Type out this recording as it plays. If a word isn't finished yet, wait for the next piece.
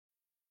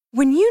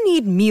When you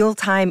need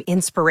mealtime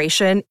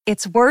inspiration,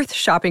 it's worth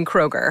shopping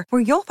Kroger,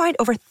 where you'll find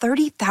over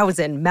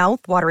 30,000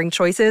 mouth-watering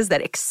choices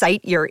that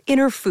excite your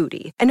inner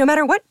foodie. And no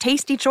matter what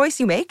tasty choice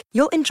you make,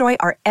 you'll enjoy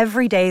our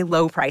everyday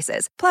low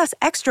prices, plus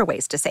extra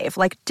ways to save,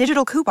 like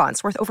digital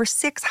coupons worth over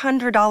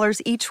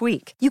 $600 each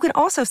week. You can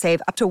also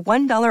save up to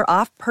 $1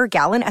 off per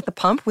gallon at the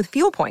pump with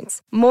fuel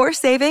points. More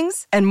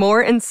savings and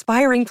more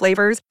inspiring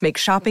flavors make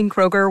shopping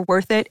Kroger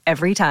worth it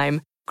every time.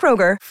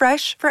 Kroger,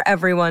 fresh for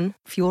everyone.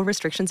 Fuel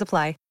restrictions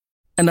apply.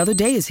 Another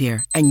day is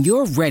here, and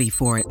you're ready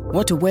for it.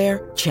 What to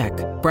wear? Check.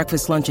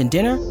 Breakfast, lunch, and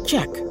dinner?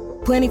 Check.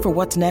 Planning for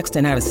what's next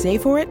and how to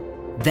save for it?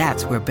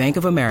 That's where Bank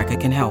of America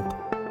can help.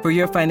 For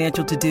your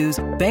financial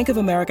to-dos, Bank of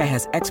America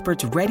has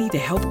experts ready to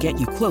help get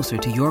you closer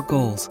to your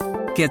goals.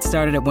 Get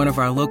started at one of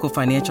our local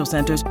financial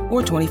centers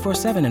or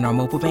 24/7 in our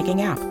mobile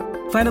banking app.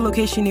 Find a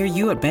location near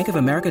you at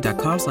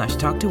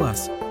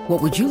bankofamerica.com/talktous.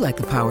 What would you like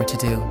the power to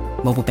do?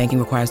 Mobile banking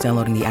requires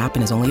downloading the app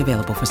and is only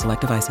available for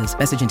select devices.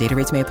 Message and data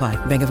rates may apply.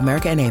 Bank of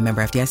America N.A.,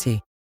 member FDIC.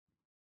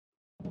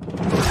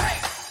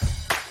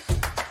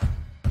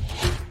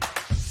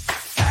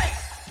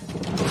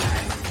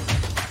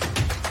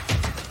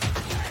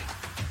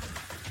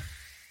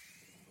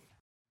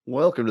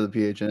 Welcome to the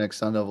PHNX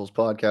Sun Devils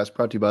podcast,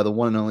 brought to you by the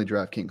one and only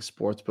DraftKings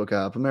Sportsbook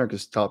app,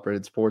 America's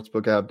top-rated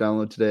sportsbook app.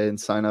 Download today and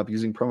sign up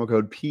using promo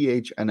code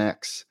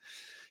PHNX.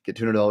 Get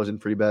 $200 in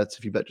free bets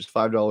if you bet just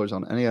 $5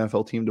 on any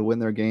NFL team to win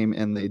their game,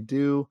 and they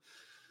do.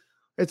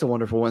 It's a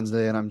wonderful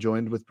Wednesday, and I'm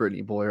joined with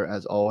Brittany Boyer.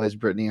 As always,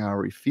 Brittany, how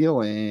are you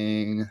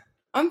feeling?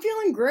 I'm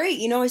feeling great.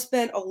 You know, I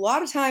spent a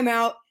lot of time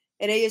out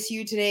at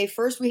ASU today.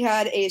 First, we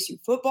had ASU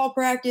football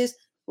practice,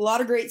 a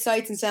lot of great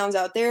sights and sounds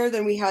out there.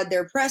 Then we had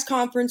their press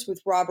conference with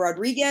Rob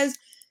Rodriguez.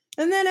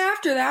 And then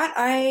after that,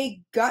 I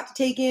got to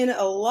take in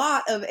a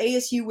lot of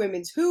ASU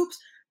women's hoops.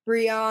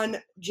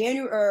 Breon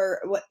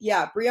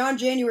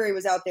January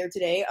was out there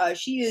today.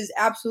 She is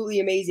absolutely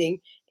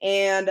amazing.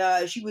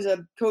 And she was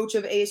a coach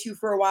of ASU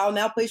for a while,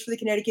 now plays for the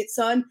Connecticut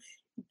Sun.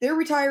 They're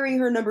retiring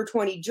her number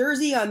 20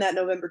 jersey on that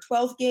November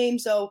 12th game.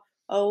 So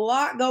a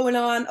lot going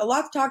on, a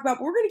lot to talk about,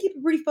 but we're going to keep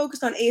it pretty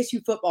focused on ASU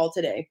football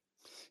today.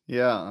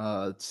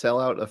 Yeah,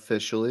 sellout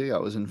officially. I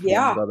was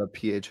informed by the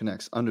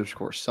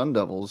PHNX_Sun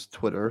Devils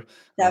Twitter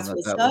That's that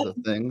what's that up. was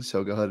a thing.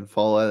 So go ahead and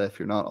follow that if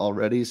you're not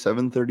already.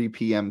 7:30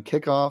 p.m.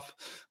 kickoff,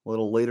 a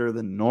little later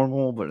than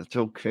normal, but it's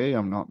okay.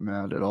 I'm not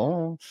mad at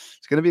all.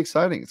 It's going to be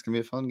exciting. It's going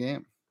to be a fun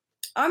game.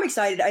 I'm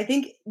excited. I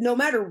think no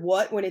matter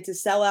what, when it's a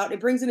sellout, it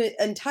brings an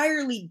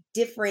entirely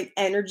different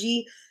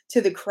energy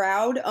to the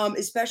crowd,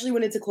 especially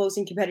when it's a close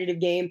and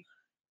competitive game.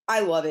 I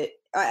love it.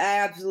 I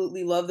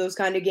absolutely love those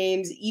kind of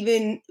games,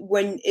 even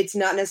when it's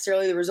not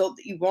necessarily the result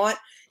that you want.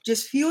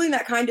 Just feeling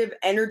that kind of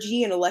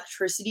energy and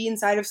electricity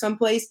inside of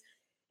someplace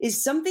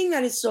is something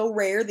that is so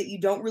rare that you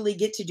don't really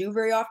get to do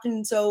very often.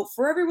 And so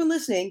for everyone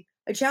listening,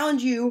 I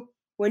challenge you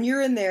when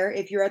you're in there,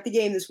 if you're at the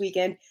game this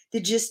weekend, to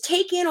just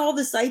take in all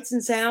the sights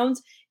and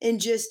sounds and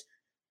just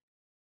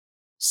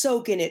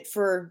soak in it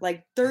for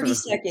like 30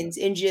 seconds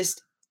and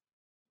just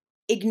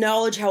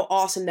acknowledge how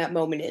awesome that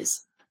moment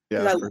is.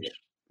 Yeah,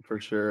 for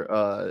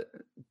sure.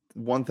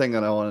 One thing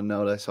that I want to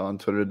note, I saw on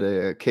Twitter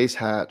today, Case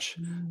Hatch.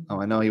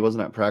 I know he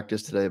wasn't at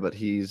practice today, but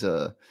he's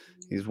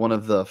one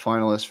of the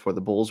finalists for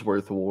the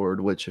Bullsworth Award,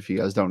 which, if you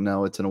guys don't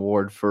know, it's an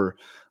award for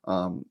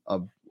a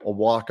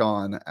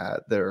walk-on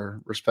at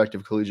their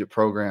respective collegiate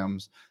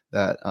programs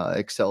that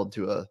excelled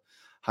to a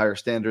higher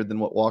standard than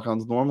what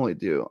walk-ons normally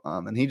do.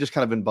 And he just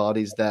kind of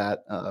embodies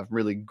that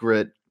really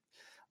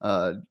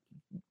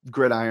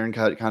gridiron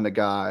kind of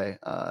guy,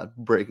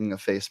 breaking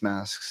of face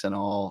masks and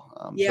all.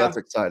 So that's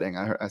exciting.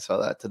 I saw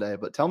that today.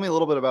 But tell me a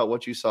little bit about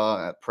what you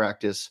saw at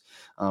practice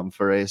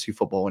for ASU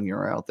football when you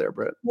were out there,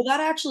 Britt. Well, that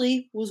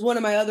actually was one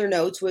of my other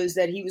notes, was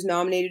that he was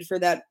nominated for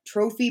that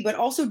trophy. But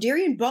also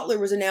Darian Butler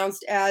was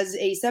announced as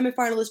a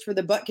semifinalist for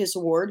the Butt Kiss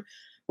Award,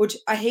 which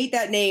I hate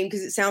that name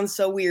because it sounds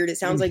so weird. It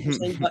sounds like you're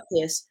saying butt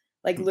kiss,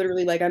 like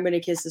literally like I'm going to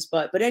kiss this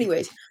butt. But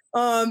anyways,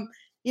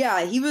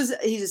 yeah, he's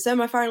a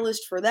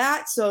semifinalist for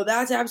that. So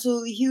that's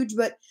absolutely huge.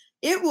 But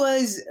it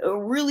was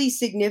a really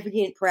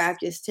significant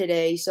practice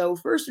today. So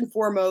first and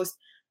foremost,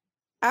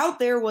 out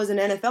there was an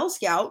NFL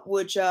scout,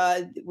 which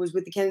was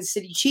with the Kansas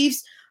City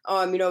Chiefs.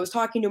 I was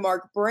talking to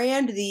Mark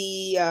Brand,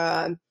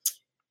 the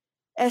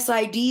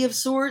SID of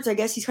sorts. I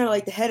guess he's kind of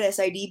like the head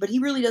SID, but he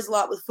really does a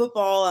lot with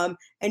football.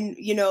 And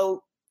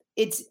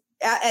it's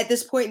at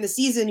this point in the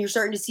season, you're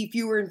starting to see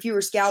fewer and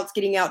fewer scouts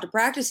getting out to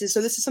practices.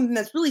 So this is something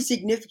that's really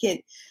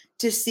significant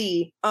to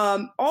see.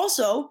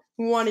 Also,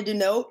 we wanted to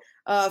note,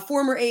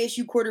 former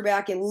ASU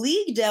quarterback and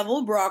league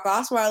devil Brock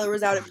Osweiler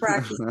was out at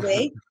practice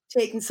today,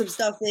 taking some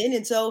stuff in.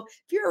 And so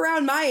if you're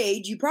around my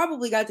age, you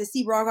probably got to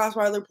see Brock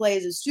Osweiler play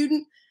as a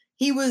student.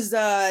 He was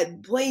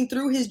playing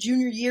through his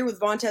junior year with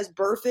Vontaze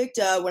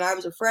Burfict when I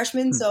was a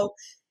freshman. So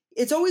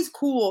it's always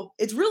cool.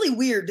 It's really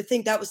weird to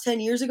think that was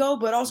 10 years ago,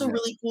 but also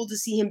really cool to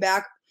see him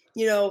back,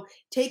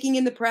 taking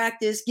in the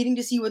practice, getting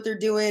to see what they're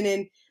doing,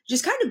 and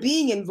just kind of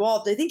being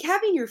involved. I think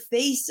having your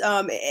face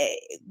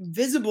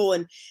visible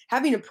and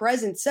having a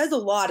presence says a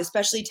lot,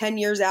 especially 10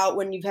 years out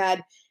when you've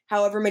had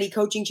however many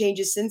coaching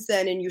changes since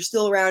then, and you're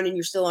still around and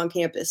you're still on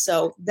campus.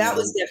 So that Yeah.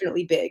 was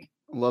definitely big.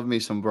 Love me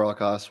some Brock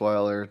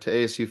Osweiler. To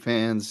ASU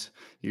fans,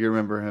 you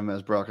remember him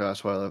as Brock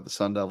Osweiler of the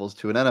Sun Devils.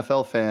 To an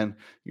NFL fan,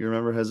 you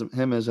remember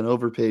him as an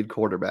overpaid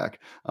quarterback.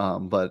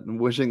 But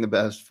wishing the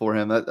best for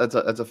him. That's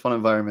a fun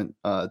environment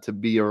to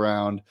be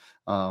around.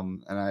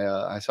 And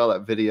I saw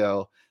that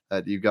video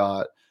that you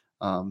got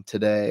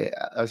today.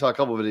 I saw a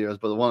couple of videos,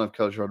 but the one of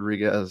Coach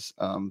Rodriguez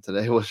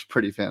today was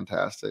pretty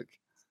fantastic.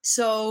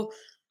 So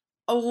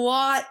a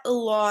lot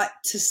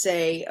to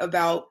say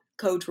about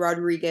Coach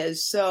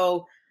Rodriguez.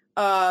 So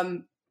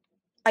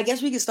I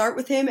guess we could start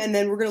with him, and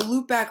then we're going to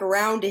loop back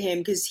around to him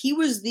because he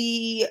was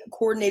the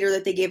coordinator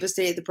that they gave us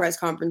today at the press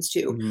conference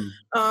too.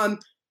 Mhm.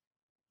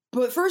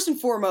 But first and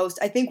foremost,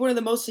 I think one of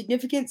the most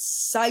significant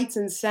sights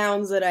and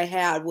sounds that I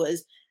had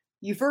was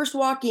you first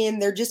walk in,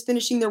 they're just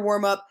finishing their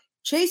warm up.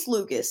 Chase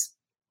Lucas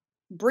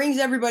brings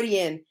everybody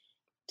in,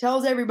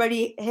 tells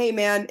everybody, hey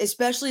man,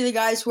 especially the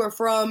guys who are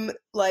from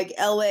like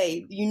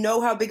LA, you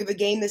know how big of a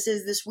game this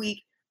is this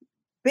week.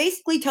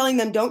 Basically telling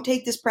them don't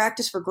take this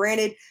practice for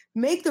granted,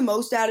 make the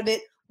most out of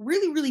it,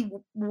 really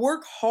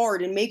work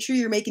hard and make sure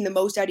you're making the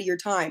most out of your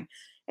time.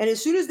 And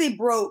as soon as they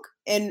broke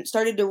and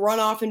started to run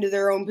off into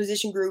their own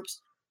position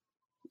groups,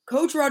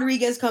 Coach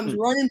Rodriguez comes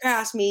running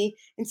past me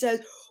and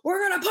says,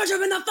 "We're gonna punch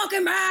him in the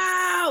fucking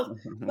mouth!"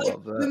 Like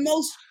Love the that.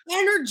 most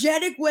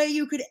energetic way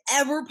you could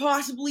ever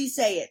possibly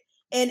say it.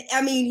 And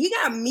I mean, he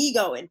got me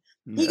going.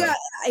 He Yeah. got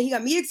he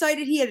got me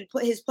excited. He had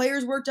his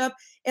players worked up,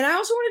 and I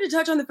also wanted to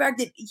touch on the fact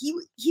that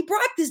he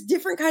brought this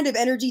different kind of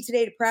energy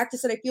today to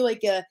practice that I feel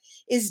like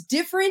is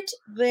different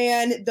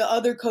than the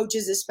other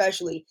coaches,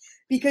 especially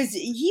because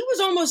he was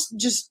almost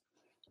just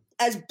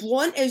as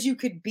blunt as you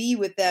could be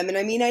with them. And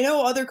I mean, I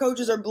know other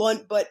coaches are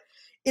blunt, but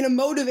in a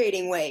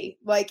motivating way.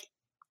 Like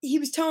he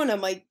was telling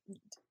them, like,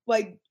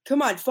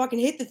 come on, fucking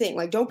hit the thing.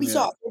 Like, don't be Yeah.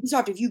 soft. Don't be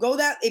soft. If you go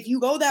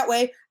that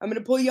way, I'm gonna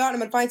pull you out. And I'm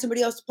gonna find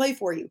somebody else to play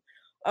for you.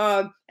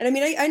 And I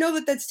mean, I know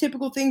that that's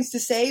typical things to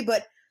say,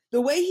 but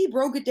the way he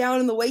broke it down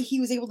and the way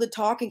he was able to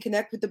talk and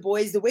connect with the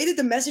boys, the way that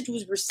the message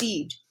was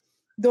received,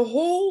 the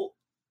whole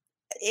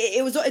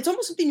it's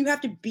almost something you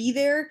have to be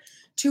there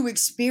to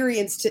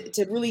experience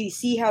to really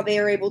see how they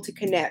are able to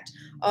connect.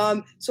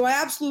 So I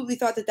absolutely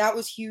thought that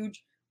was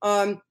huge.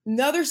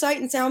 Another sight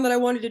and sound that I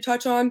wanted to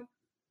touch on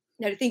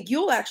that I think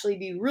you'll actually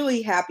be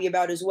really happy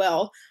about as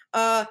well.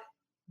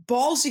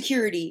 Ball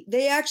security.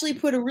 They actually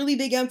put a really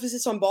big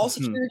emphasis on ball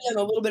security and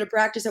a little bit of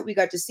practice that we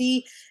got to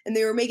see. And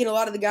they were making a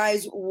lot of the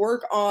guys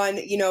work on,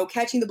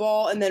 catching the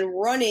ball and then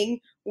running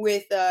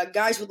with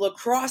guys with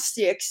lacrosse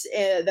sticks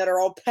that are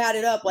all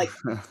padded up, like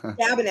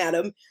stabbing at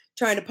them,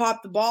 trying to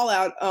pop the ball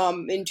out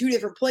in two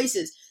different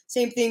places.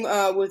 Same thing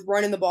with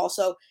running the ball.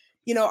 So,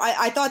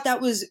 I thought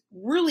that was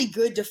really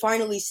good to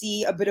finally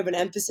see a bit of an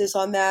emphasis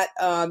on that.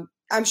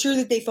 I'm sure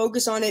that they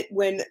focus on it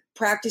when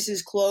practice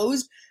is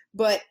closed,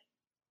 but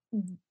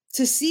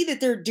to see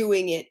that they're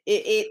doing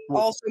it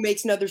Well, also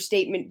makes another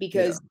statement yeah.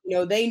 because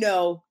they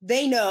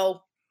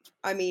know.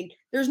 I mean,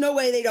 there's no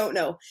way they don't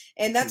know,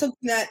 and that's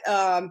something that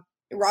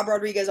Rob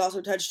Rodriguez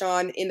also touched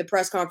on in the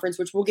press conference,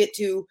 which we'll get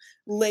to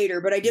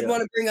later. But I did Yeah.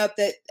 want to bring up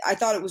that I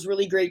thought it was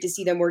really great to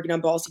see them working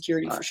on ball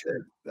security for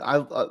sure.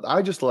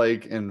 I just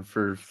like, and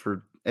for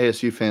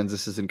ASU fans,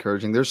 this is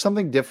encouraging. There's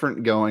something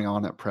different going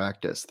on at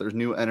practice. There's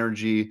new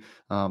energy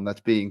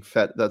that's being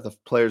fed, that the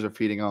players are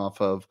feeding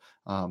off of.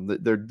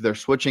 They're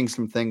switching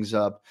some things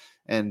up,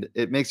 and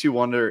it makes you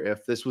wonder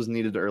if this was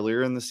needed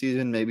earlier in the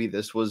season. Maybe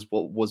this was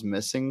what was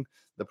missing.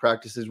 The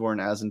practices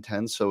weren't as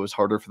intense, so it was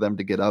harder for them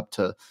to get up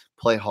to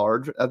play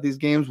hard at these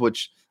games,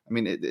 which I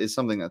mean, it is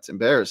something that's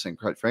embarrassing,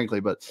 quite frankly,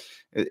 but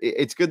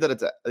it's good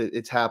that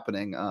it's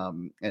happening,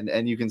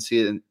 and you can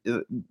see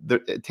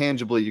it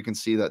tangibly. You can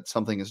see that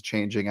something is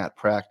changing at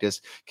practice.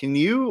 Can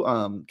you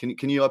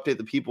can you update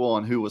the people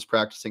on who was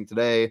practicing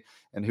today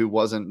and who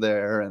wasn't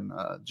there, and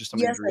just some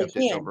Yes, injury I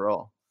updates can.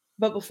 overall?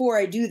 But before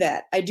I do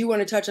that, I do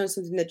want to touch on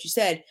something that you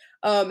said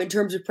in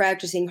terms of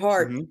practicing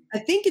hard. Hmm. I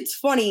think it's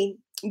funny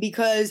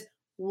because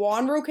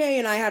Juan Roque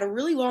and I had a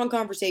really long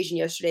conversation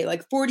yesterday,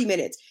 like 40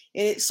 minutes.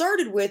 And it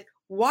started with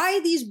why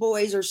these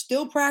boys are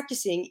still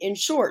practicing in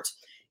shorts.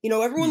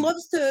 Everyone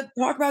loves to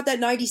talk about that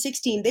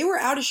 96 team. They were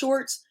out of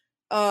shorts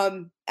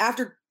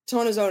after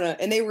Tonazona,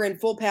 and they were in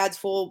full pads,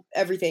 full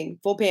everything,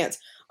 full pants.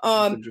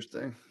 That's Um,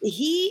 interesting.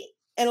 he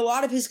and a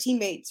lot of his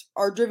teammates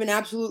are driven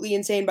absolutely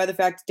insane by the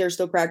fact that they're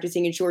still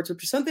practicing in shorts,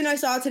 which is something I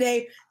saw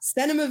today.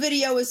 Sent him a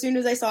video as soon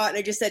as I saw it, and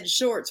I just said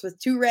shorts with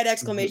 2 red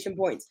exclamation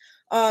points.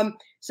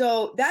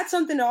 So that's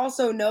something to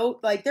also note.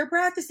 Like they're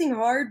practicing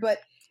hard, but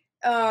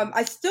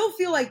I still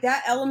feel like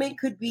that element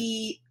could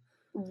be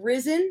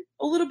risen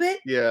a little bit.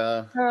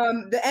 Yeah.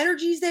 The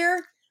energy's there.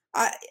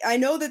 I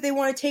know that they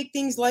want to take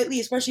things lightly,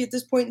 especially at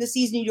this point in the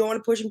season. You don't want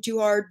to push them too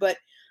hard, but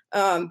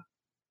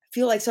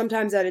feel like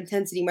sometimes that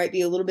intensity might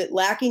be a little bit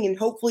lacking. And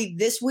hopefully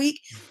this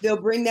week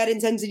they'll bring that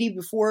intensity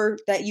before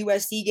that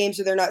USC game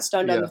so they're not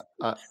stunned on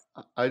Yeah, the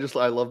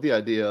I love the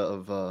idea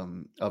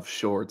of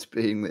shorts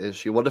being the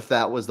issue. What if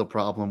that was the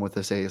problem with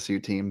this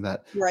ASU team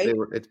that right.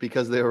 it's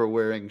because they were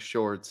wearing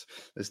shorts.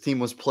 This team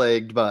was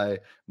plagued by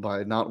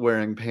not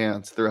wearing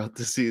pants throughout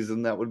the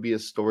season. That would be a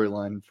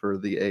storyline for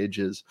the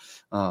ages.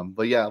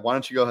 But yeah, why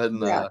don't you go ahead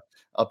and Yeah.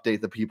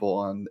 update the people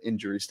on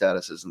injury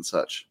statuses and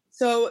such.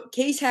 So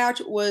Case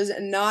Hatch was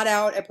not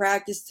out at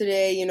practice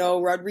today. You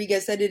know,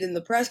 Rodriguez said it in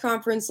the press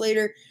conference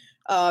later.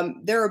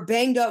 They're a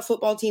banged up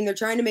football team. They're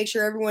trying to make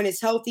sure everyone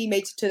is healthy,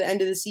 makes it to the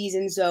end of the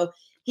season. So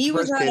he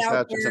was Surprised not Case out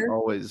Hatch isn't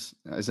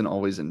there.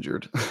 always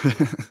injured.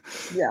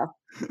 Yeah.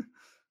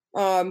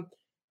 Um,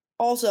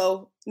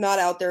 Also not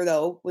out there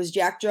though was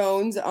Jack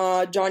Jones,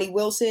 Johnny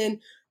Wilson.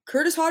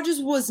 Curtis Hodges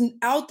was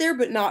out there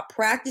but not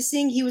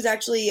practicing. He was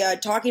actually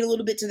talking a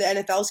little bit to the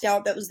NFL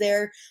scout that was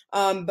there,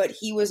 but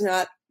he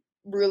wasn't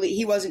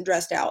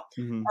dressed out.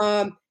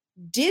 Mhm.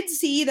 Did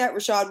see that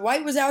Rashad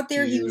White was out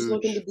there. He was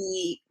looking to Huge.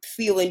 be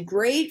feeling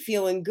great,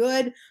 feeling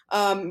good,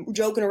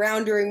 joking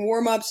around during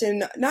warmups,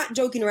 and not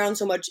joking around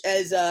so much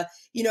as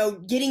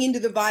getting into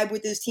the vibe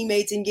with his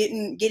teammates and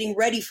getting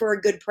ready for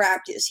a good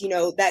practice. You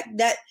know,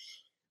 that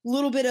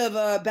little bit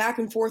of back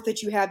and forth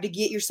that you have to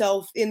get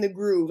yourself in the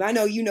groove. I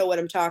know you know what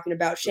I'm talking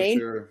about, For Shane.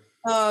 sure.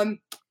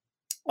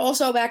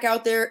 Also back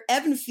out there,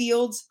 Evan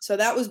Fields, so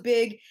that was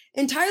big,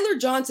 and Tyler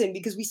Johnson,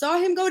 because we saw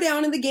him go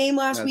down in the game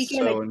last That's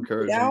weekend. I so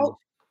tweeted it out. encouraging.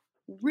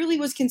 Really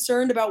was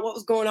concerned about what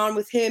was going on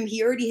with him.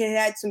 He already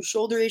had some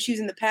shoulder issues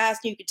in the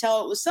past, and you could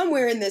tell it was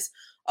somewhere in this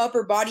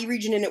upper body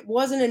region, and it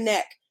wasn't a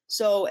neck.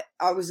 So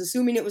I was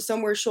assuming it was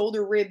somewhere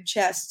shoulder, rib,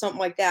 chest, something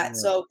like that.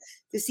 Yeah. So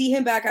to see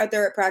him back out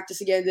there at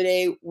practice again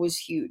today was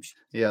huge.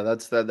 Yeah,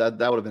 that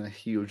would have been a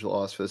huge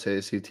loss for this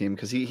ASU team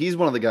because he's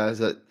one of the guys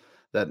that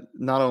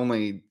not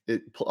only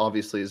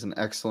obviously is an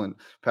excellent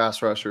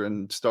pass rusher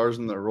and stars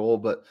in the role,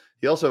 but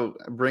he also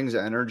brings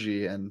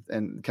energy and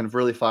can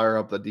really fire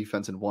up the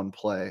defense in one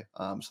play.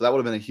 So that would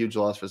have been a huge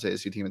loss for this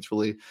ASU team. It's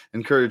really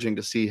encouraging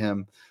to see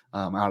him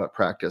out at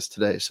practice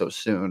today so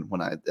soon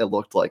when it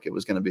looked like it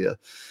was going to be a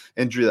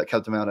injury that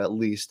kept him out at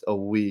least a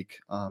week.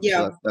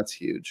 Yeah. So that's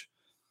huge.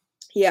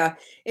 Yeah,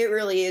 it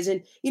really is.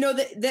 And,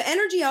 the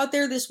energy out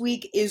there this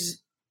week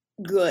is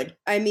good.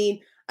 I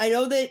mean, I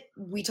know that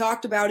we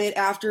talked about it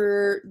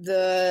after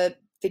the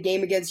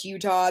game against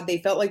Utah. They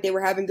felt like they were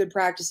having good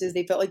practices.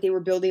 They felt like they were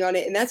building on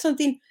it. And that's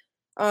something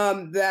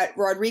that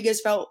Rodriguez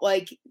felt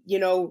like,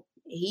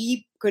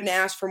 he couldn't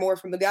ask for more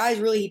from the guys.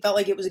 Really, he felt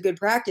like it was a good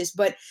practice.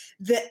 But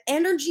the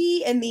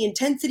energy and the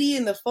intensity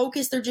and the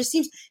focus, there just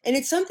seems, and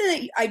it's something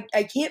that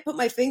I can't put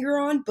my finger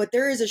on, but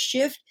there is a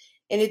shift.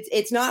 And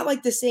it's not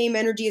like the same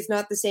energy. It's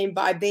not the same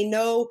vibe. They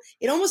know.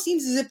 It almost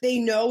seems as if they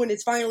know, and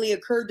it's finally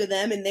occurred to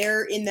them, and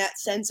they're in that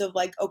sense of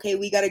like, okay,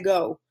 we got to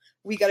go.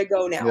 We got to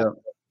go now. Yeah.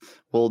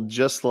 Well,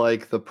 just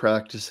like the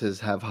practices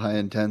have high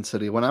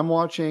intensity, when I'm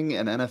watching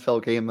an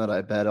NFL game that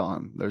I bet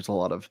on, there's a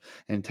lot of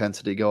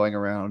intensity going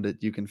around it.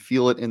 You can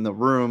feel it in the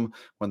room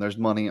when there's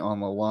money on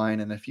the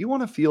line. And if you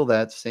want to feel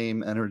that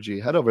same energy,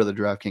 head over to the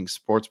DraftKings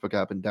Sportsbook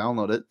app and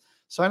download it.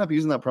 Sign up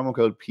using that promo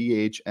code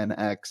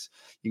PHNX.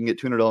 You can get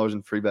 $200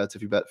 in free bets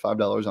if you bet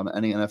 $5 on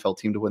any NFL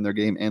team to win their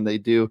game, and they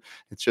do.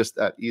 It's just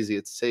that easy.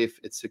 It's safe,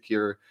 it's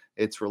secure,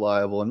 it's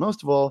reliable, and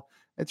most of all,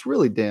 it's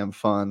really damn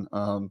fun.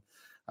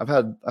 I've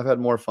had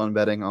more fun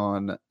betting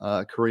on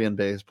Korean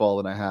baseball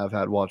than I have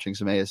had watching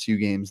some ASU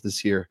games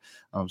this year.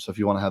 So if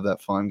you want to have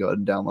that fun, go ahead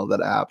and download that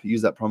app.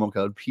 Use that promo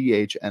code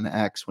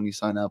PHNX when you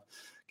sign up.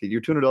 Get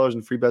your $200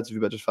 in free bets if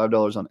you bet just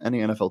 $5 on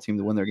any NFL team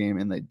to win their game,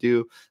 and they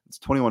do. It's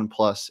 21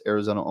 plus,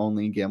 Arizona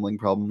only. Gambling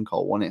problem?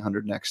 Call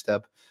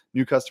 1-800-NEXT-STEP.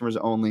 New customers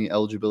only.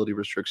 Eligibility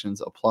restrictions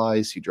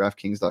apply. See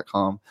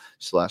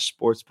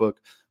DraftKings.com/sportsbook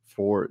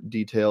for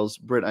details.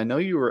 Britt, I know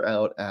you were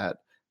out at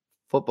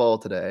football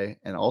today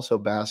and also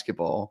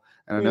basketball,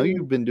 and I know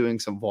you've been doing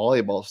some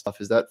volleyball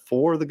stuff. Is that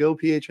for the Go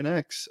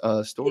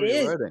PHNX story It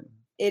you're is. writing?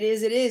 It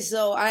is. It is.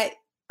 So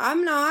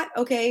I'm not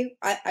okay.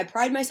 I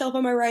pride myself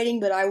on my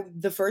writing, but I'm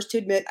the first to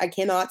admit I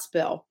cannot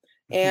spell.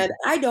 And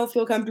I don't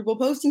feel comfortable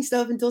posting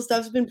stuff until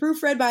stuff's been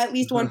proofread by at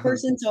least one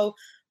person. So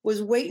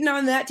was waiting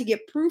on that to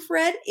get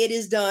proofread. It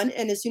is done.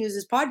 And as soon as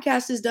this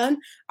podcast is done,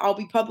 I'll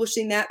be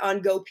publishing that on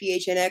Go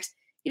PHNX.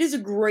 It is a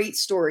great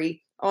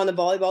story on the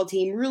volleyball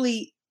team.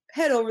 Really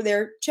head over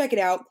there, check it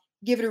out,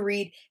 give it a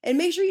read, and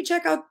make sure you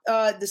check out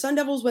the Sun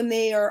Devils when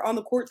they are on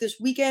the court this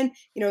weekend.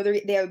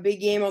 They have a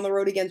big game on the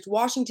road against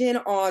Washington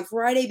on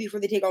Friday before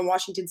they take on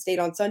Washington State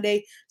on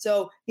Sunday.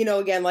 So,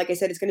 again, like I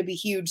said, it's going to be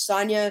huge.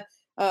 Sonia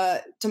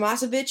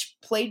Tomasevic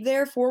played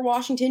there for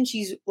Washington.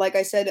 She's, like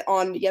I said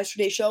on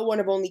yesterday's show, one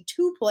of only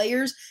two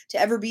players to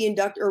ever be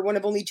inducted, or one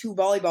of only two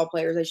volleyball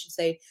players, I should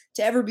say,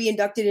 to ever be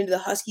inducted into the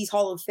Huskies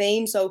Hall of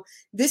Fame. So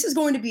this is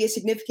going to be a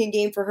significant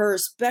game for her,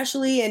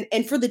 especially,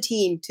 and for the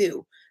team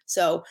too.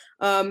 So,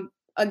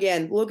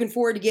 again, looking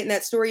forward to getting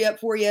that story up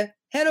for you.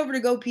 Head over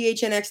to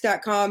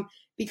gophnx.com,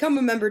 become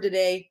a member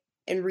today,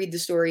 and read the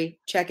story.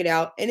 Check it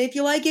out. And if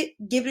you like it,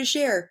 give it a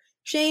share.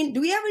 Shane, do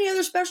we have any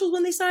other specials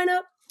when they sign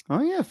up?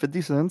 Oh yeah,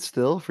 50 cents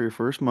still for your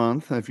first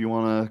month. If you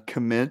want to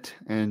commit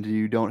and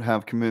you don't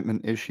have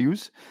commitment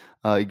issues,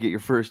 you get your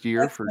first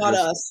year That's for not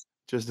us.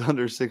 just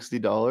under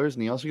 $60,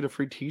 and you also get a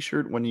free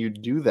T-shirt when you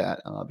do that.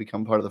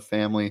 Become part of the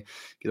family.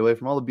 Get away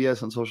from all the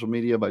BS on social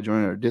media by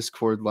joining our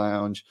Discord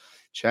lounge,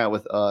 chat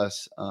with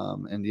us,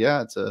 and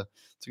yeah, it's a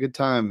good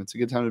time. It's a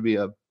good time to be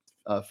a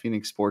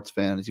Phoenix sports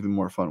fan. It's even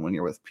more fun when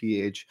you're with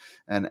PH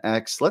and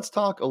X. Let's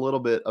talk a little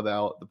bit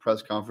about the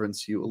press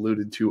conference you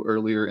alluded to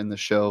earlier in the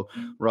show.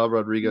 Rob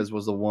Rodriguez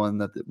was the one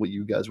what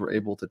you guys were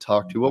able to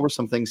talk to. What were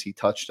some things he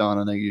touched on?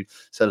 I know you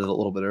said it a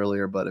little bit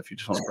earlier, but if you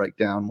just want to break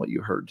down what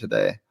you heard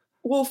today.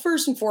 Well,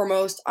 first and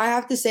foremost, I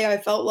have to say I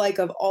felt like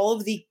of all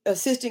of the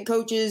assistant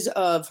coaches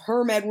of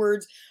Herm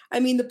Edwards, I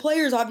mean, the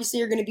players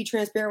obviously are going to be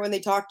transparent when they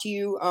talk to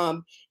you,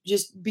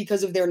 just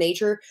because of their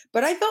nature.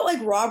 But I felt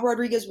like Rob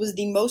Rodriguez was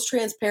the most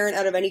transparent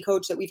out of any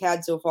coach that we've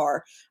had so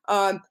far.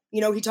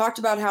 He talked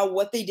about how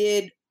what they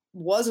did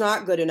was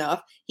not good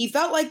enough. He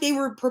felt like they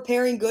were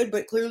preparing good,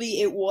 but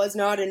clearly it was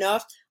not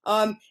enough.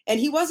 And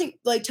he wasn't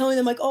like telling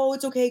them like, "Oh,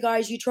 it's okay,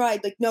 guys, you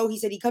tried." Like, no, he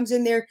said he comes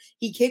in there,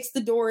 he kicks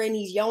the door in,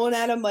 he's yelling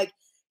at them like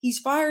he's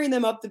firing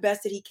them up the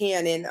best that he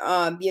can. And,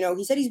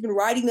 he said he's been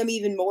riding them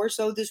even more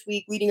so this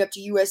week leading up to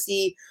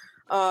USC.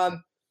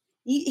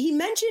 He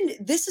mentioned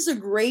this is a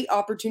great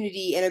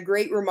opportunity and a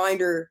great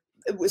reminder,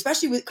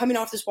 especially with coming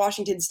off this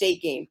Washington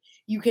State game.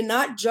 You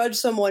cannot judge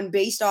someone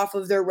based off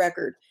of their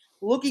record.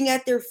 Looking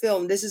at their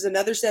film, this is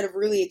another set of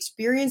really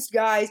experienced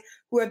guys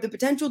who have the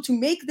potential to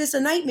make this a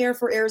nightmare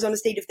for Arizona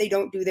State if they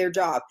don't do their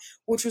job,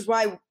 which was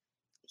why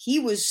he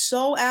was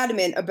so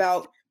adamant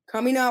about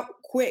coming out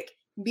quick,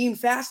 being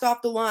fast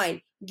off the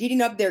line,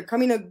 getting up there,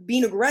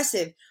 being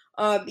aggressive.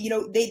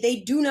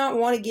 They do not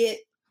want to get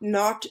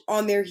knocked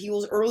on their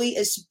heels early,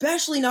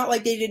 especially not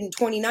like they did in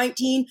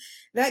 2019.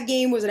 That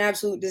game was an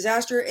absolute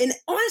disaster. And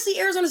honestly,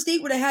 Arizona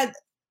State would have had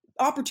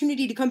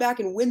opportunity to come back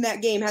and win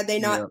that game had they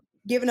not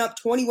given up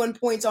 21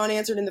 points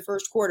unanswered in the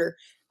first quarter.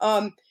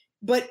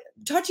 But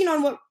touching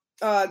on what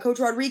Coach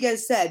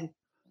Rodriguez said,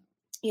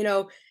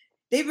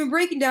 they've been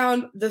breaking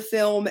down the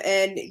film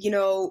and,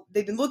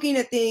 they've been looking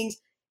at things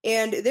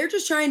and they're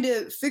just trying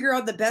to figure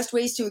out the best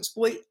ways to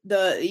exploit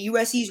the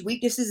USC's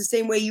weaknesses the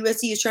same way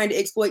USC is trying to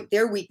exploit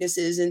their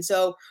weaknesses. And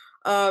so,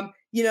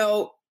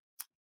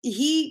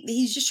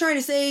 he's just trying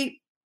to say,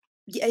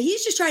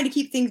 he's just trying to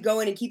keep things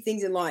going and keep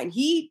things in line.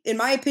 He, in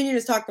my opinion,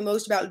 has talked the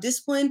most about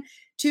discipline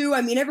too.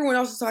 I mean, everyone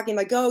else is talking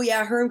like, oh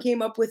yeah, Herm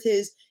came up with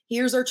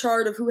here's our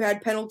chart of who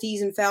had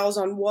penalties and fouls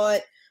on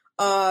what.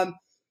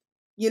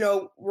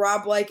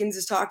 Rob Likens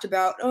has talked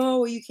about,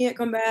 oh, you can't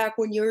come back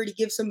when you already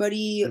give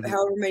somebody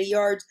however many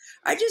yards.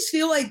 I just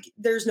feel like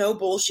there's no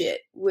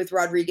bullshit with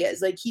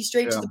Rodriguez. Like he's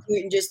straight to the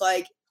point and just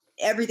like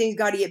everything's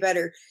got to get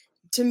better.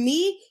 To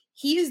me,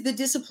 he is the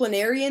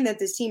disciplinarian that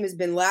this team has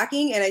been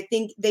lacking. And I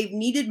think they've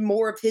needed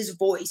more of his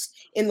voice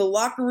in the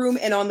locker room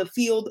and on the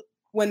field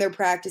when they're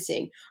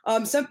practicing.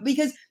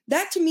 Because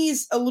that to me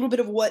is a little bit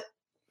of what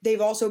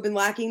they've also been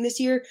lacking this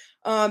year.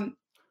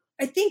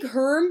 I think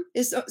Herm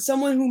is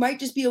someone who might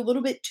just be a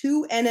little bit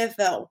too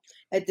NFL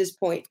at this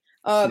point.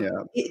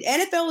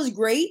 NFL is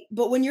great,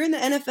 but when you're in the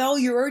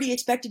NFL, you're already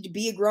expected to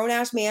be a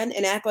grown-ass man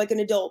and act like an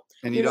adult.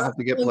 And you don't have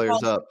to get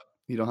players up.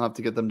 You don't have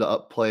to get them to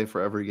up play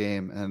for every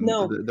game. And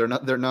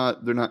they're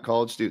not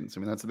college students. I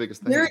mean, that's the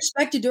biggest thing. They're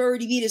expected to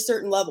already be at a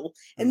certain level.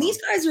 And these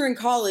guys are in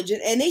college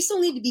and they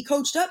still need to be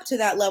coached up to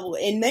that level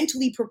and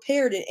mentally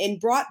prepared and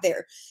brought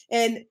there.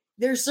 And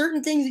there's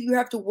certain things that you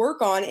have to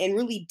work on and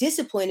really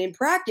discipline in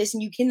practice,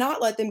 and you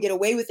cannot let them get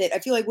away with it. I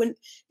feel like when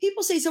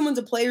people say someone's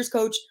a player's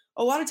coach,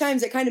 a lot of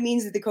times that kind of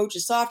means that the coach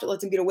is soft. It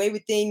lets them get away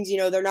with things.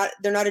 They're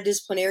not a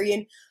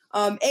disciplinarian.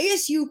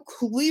 ASU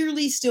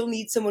clearly still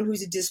needs someone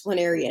who's a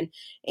disciplinarian.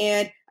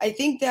 And I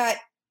think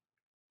that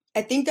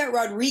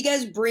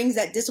Rodriguez brings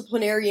that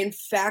disciplinarian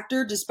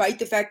factor, despite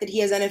the fact that he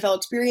has NFL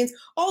experience.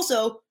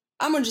 Also,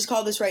 I'm going to just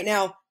call this right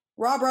now.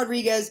 Rob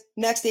Rodriguez,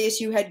 next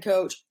ASU head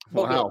coach.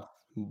 Wow.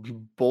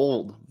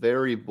 Bold,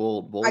 very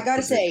bold. I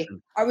gotta say,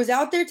 I was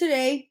out there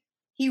today.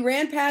 He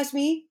ran past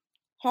me,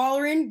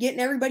 hollering, getting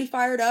everybody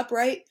fired up,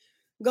 right?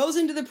 Goes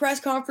into the press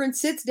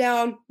conference, sits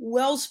down,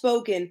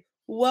 well-spoken,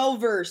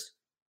 well-versed,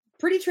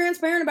 pretty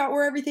transparent about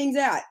where everything's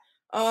at.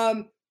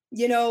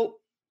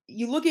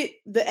 You look at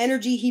the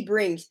energy he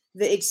brings,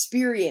 the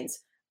experience.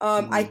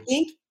 I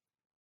think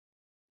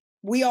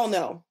we all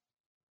know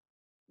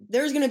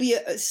there's going to be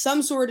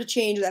some sort of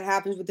change that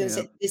happens with this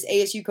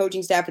ASU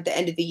coaching staff at the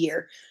end of the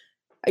year.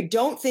 I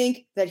don't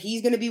think that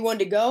he's going to be one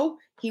to go.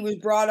 He was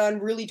brought on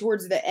really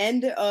towards the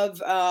end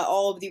of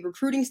all of the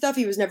recruiting stuff.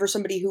 He was never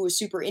somebody who was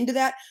super into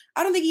that.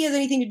 I don't think he has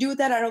anything to do with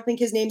that. I don't think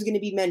his name's going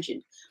to be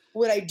mentioned.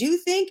 What I do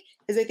think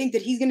is I think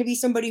that he's going to be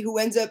somebody who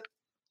ends up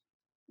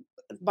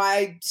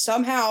by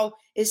somehow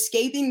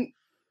escaping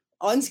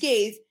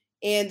unscathed,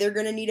 and they're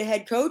going to need a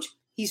head coach.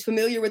 He's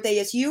familiar with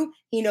ASU.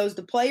 He knows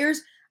the players.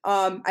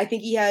 I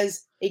think he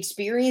has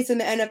experience in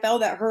the NFL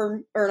that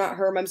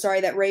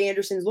that Ray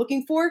Anderson is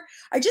looking for.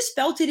 I just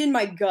felt it in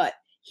my gut.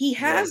 he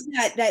has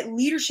that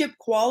leadership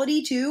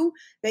quality too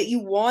that you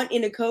want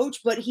in a coach,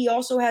 but he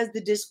also has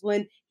the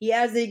discipline. He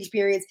has the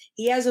experience.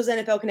 He has those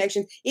NFL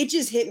connections. It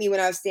just hit me when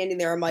I was standing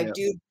there. I'm like, Yeah.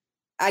 dude,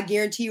 I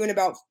guarantee you in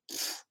about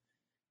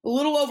a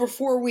little over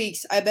 4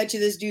 weeks, I bet you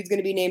this dude's going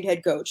to be named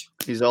head coach.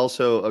 He's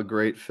also a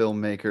great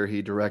filmmaker.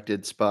 He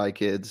directed Spy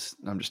Kids.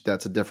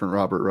 That's a different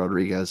Robert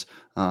Rodriguez.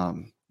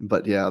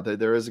 But yeah,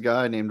 there is a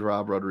guy named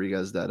Rob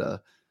Rodriguez that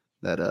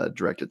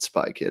directed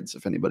Spy Kids,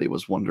 if anybody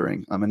was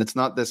wondering. And it's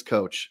not this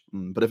coach,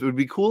 but if it would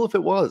be cool if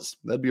it was,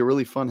 that'd be a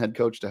really fun head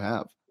coach to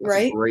have. That's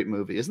Right? a great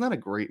movie. Isn't that a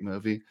great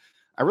movie?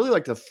 I really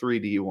like the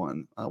 3D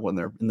one when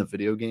they're in the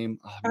video game.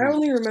 Oh, I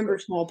only remember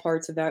small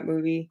parts of that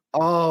movie.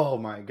 oh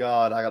my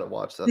God, I gotta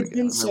watch that It's again.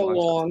 been I might so watch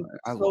that long, tonight.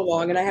 I so love that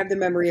long, and I movie have the so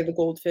memory of a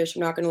goldfish.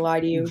 I'm not going to lie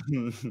to you.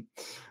 much.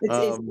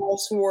 It's all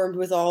swarmed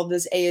with all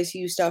this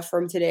ASU stuff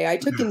from today. I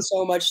took in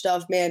so much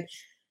stuff, man.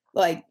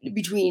 Like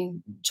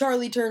between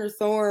Charlie Turner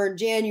Thorne,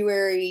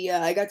 January,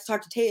 I got to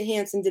talk to Tate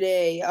Hansen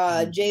today,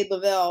 Jade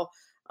Lavelle.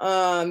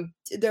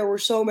 There were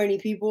so many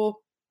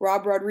people.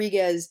 Rob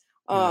Rodriguez.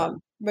 Yeah.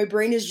 My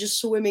brain is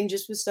just swimming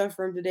just with stuff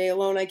from today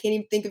alone. I can't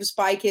even think of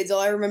Spy Kids. All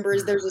I remember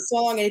is there's a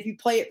song, and if you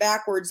play it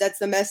backwards, that's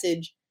the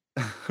message.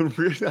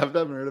 Really? I've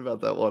never heard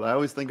about that one. I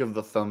always think of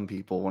the Thumb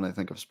People when I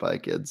think of Spy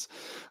Kids.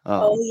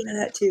 Oh Um, yeah,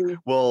 that too.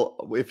 well,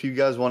 if you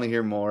guys want to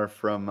hear more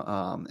from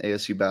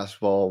ASU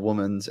basketball,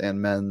 women's and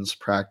men's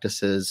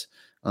practices,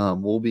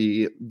 we'll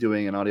be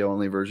doing an audio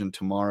only version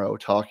tomorrow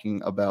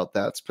talking about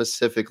that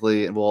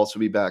specifically. And we'll also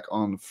be back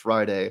on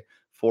Friday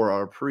for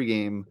our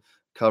pregame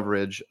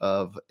coverage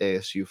of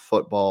ASU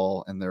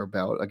football and their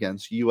bout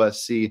against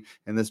USC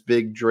and this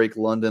big Drake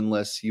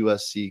London-less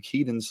USC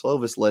Keaton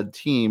Slovis led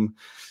team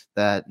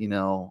that,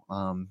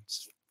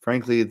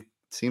 frankly, it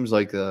seems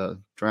like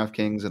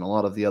DraftKings and a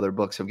lot of the other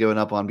books have given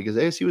up on because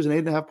ASU is an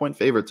 8.5-point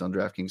favorites on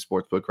DraftKings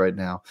Sportsbook right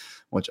now,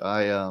 which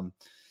I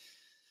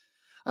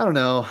don't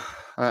know.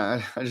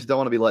 I just don't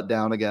want to be let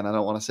down again. I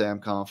don't want to say I'm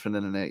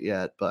confident in it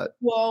yet, but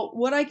Well,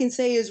 what I can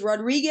say is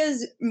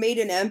Rodriguez made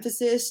an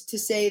emphasis to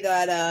say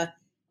that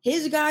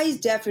his guys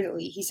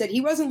definitely. He said he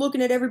wasn't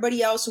looking at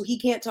everybody else, so he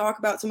can't talk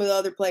about some of the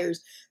other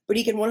players, but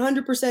he can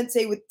 100%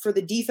 say for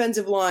the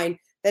defensive line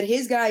that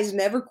his guys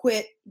never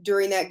quit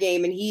during that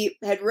game, and he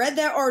had read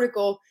that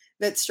article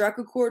that struck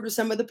a chord with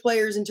some of the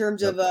players in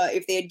terms of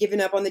if they had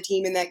given up on the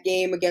team in that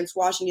game against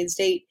Washington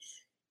State.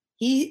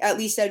 He at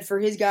least said for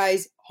his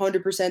guys,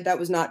 100% that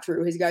was not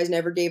true. His guys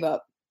never gave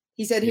up.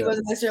 He said he yeah,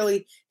 wasn't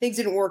necessarily things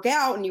didn't work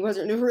out and he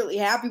wasn't really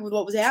happy with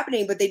what was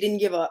happening, but they didn't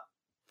give up.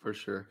 for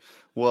sure.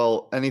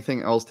 Well,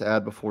 anything else to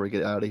add before we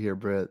get out of here,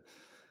 Britt?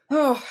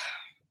 Oh,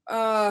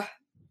 uh,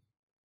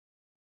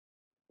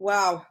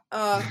 wow.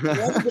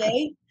 What a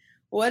day.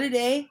 What a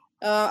day.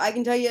 I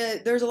can tell you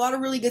there's a lot of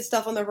really good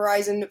stuff on the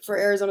horizon for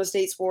Arizona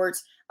State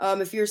sports.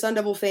 If you're a Sun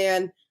Devil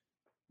fan,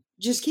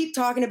 just keep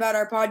talking about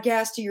our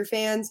podcast to your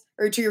fans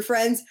or to your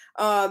friends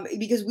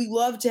because we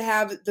love to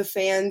have the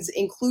fans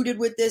included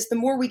with this. The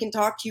more we can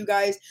talk to you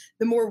guys,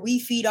 the more we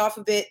feed off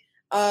of it.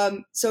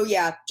 So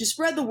yeah, just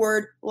spread the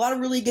word. A lot of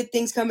really good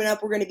things coming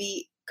up. We're going to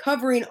be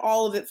covering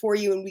all of it for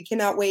you, and we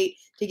cannot wait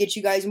to get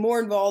you guys more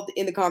involved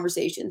in the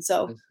conversation.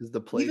 So This is the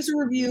leave place us a to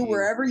review be.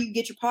 wherever you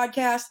get your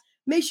podcast.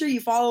 Make sure you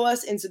follow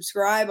us and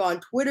subscribe on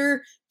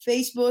Twitter,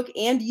 Facebook,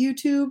 and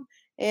YouTube.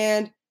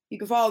 And you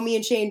can follow me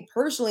and Shane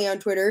personally on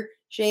Twitter.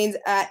 Shane's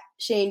at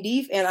Shane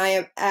Deef, and I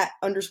am at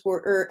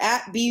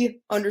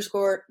B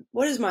underscore.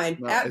 What is mine?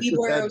 No, At it's B just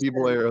Boy at 07.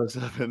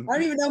 bboy07. I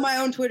don't even know my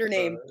own Twitter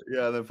name.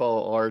 Yeah, and then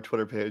follow our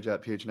Twitter page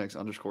at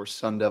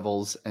PHNX_Sun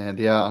Devils. And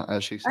yeah,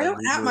 as she I said,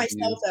 don't at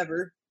myself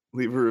ever.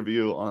 leave a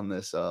review on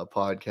this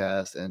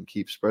podcast and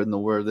keep spreading the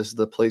word. This is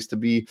the place to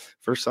be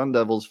for Sun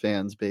Devils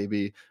fans,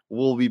 baby.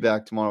 We'll be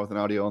back tomorrow with an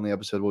audio only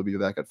episode. We'll be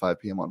back at 5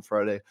 p.m. on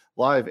Friday,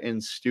 live in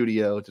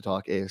studio to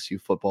talk ASU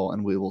football,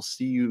 and we will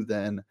see you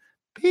then.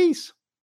 Peace.